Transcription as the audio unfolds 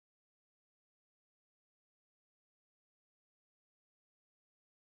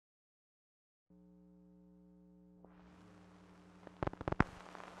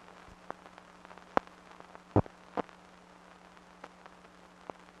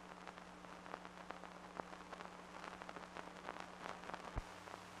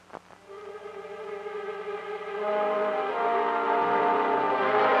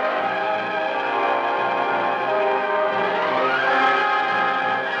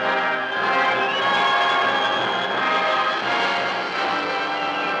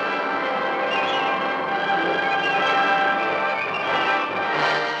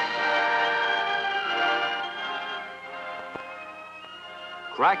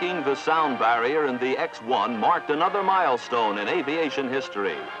Cracking the sound barrier in the X-1 marked another milestone in aviation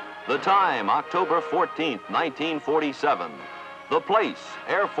history. The time, October 14th, 1947. The place,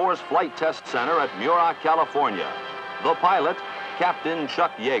 Air Force Flight Test Center at Muroc, California. The pilot, Captain Chuck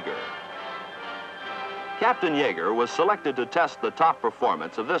Yeager. Captain Yeager was selected to test the top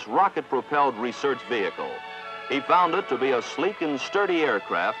performance of this rocket-propelled research vehicle. He found it to be a sleek and sturdy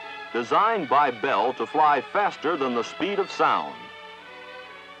aircraft designed by Bell to fly faster than the speed of sound.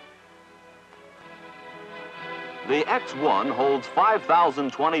 The X-1 holds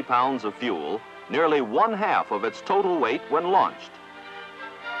 5,020 pounds of fuel, nearly 1/2 of its total weight when launched.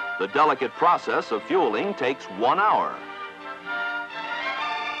 The delicate process of fueling takes 1 hour.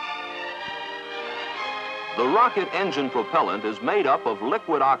 The rocket engine propellant is made up of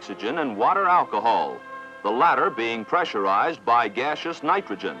liquid oxygen and water alcohol, the latter being pressurized by gaseous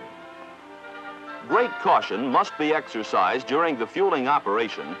nitrogen. Great caution must be exercised during the fueling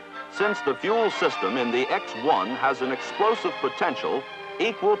operation, since the fuel system in the X-1 has an explosive potential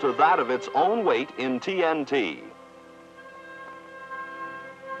equal to that of its own weight in TNT.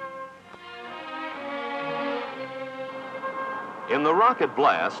 In the rocket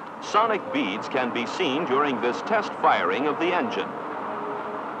blast, sonic beads can be seen during this test firing of the engine.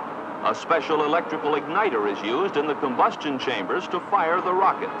 A special electrical igniter is used in the combustion chambers to fire the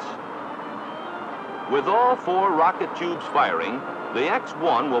rockets. With all 4 rocket tubes firing, the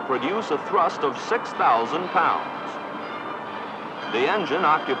X-1 will produce a thrust of 6,000 pounds. The engine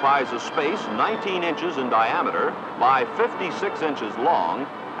occupies a space 19 inches in diameter by 56 inches long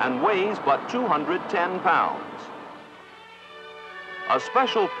and weighs but 210 pounds. A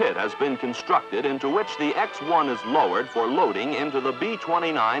special pit has been constructed into which the X-1 is lowered for loading into the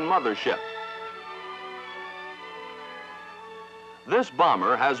B-29 mothership. This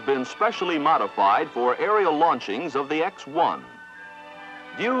bomber has been specially modified for aerial launchings of the X-1.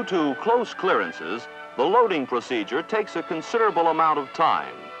 Due to close clearances, the loading procedure takes a considerable amount of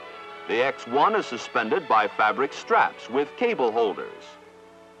time. The X-1 is suspended by fabric straps with cable holders.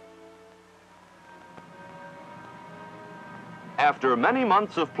 After many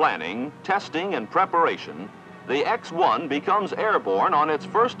months of planning, testing, and preparation, the X-1 becomes airborne on its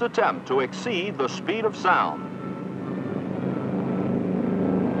first attempt to exceed the speed of sound.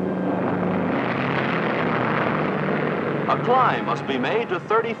 A climb must be made to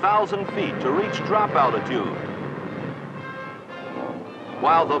 30,000 feet to reach drop altitude.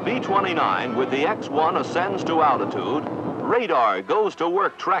 While the B-29 with the X-1 ascends to altitude, radar goes to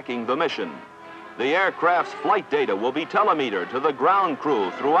work tracking the mission. The aircraft's flight data will be telemetered to the ground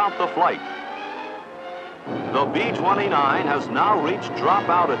crew throughout the flight. The B-29 has now reached drop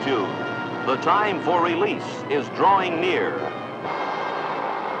altitude. The time for release is drawing near.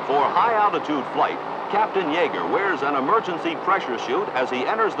 For high-altitude flight, Captain Yeager wears an emergency pressure suit as he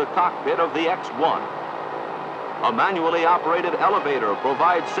enters the cockpit of the X-1. A manually operated elevator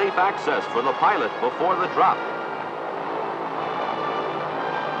provides safe access for the pilot before the drop.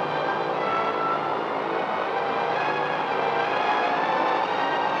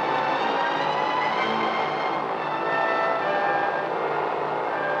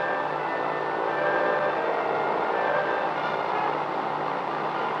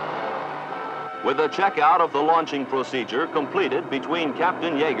 With the checkout of the launching procedure completed between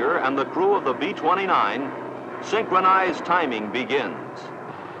Captain Yeager and the crew of the B-29, synchronized timing begins.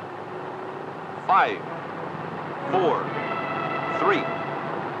 5, 4, 3,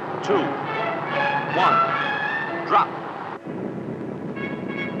 2, 1, drop.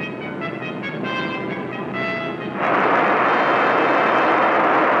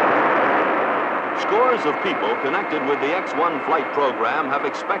 Scores of people connected with the X-1 flight program have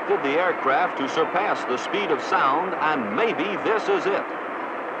expected the aircraft to surpass the speed of sound, and maybe this is it.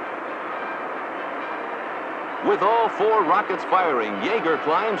 With all 4 rockets firing, Yeager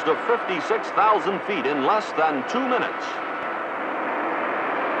climbs to 56,000 feet in less than 2 minutes.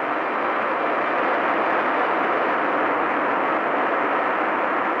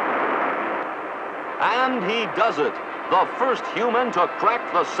 And he does it, the first human to crack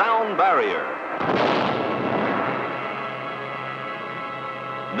the sound barrier.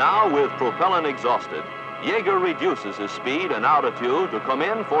 Now, with propellant exhausted, Yeager reduces his speed and altitude to come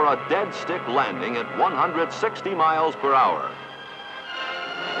in for a dead stick landing at 160 miles per hour.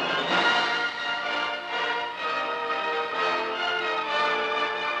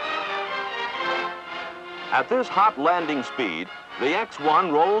 At this hot landing speed, the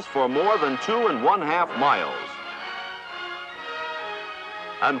X-1 rolls for more than 2½ miles.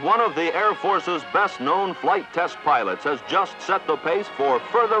 And one of the Air Force's best-known flight test pilots has just set the pace for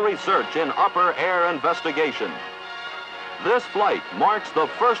further research in upper air investigation. This flight marks the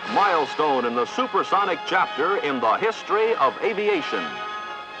first milestone in the supersonic chapter in the history of aviation.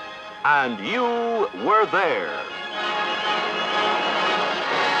 And you were there.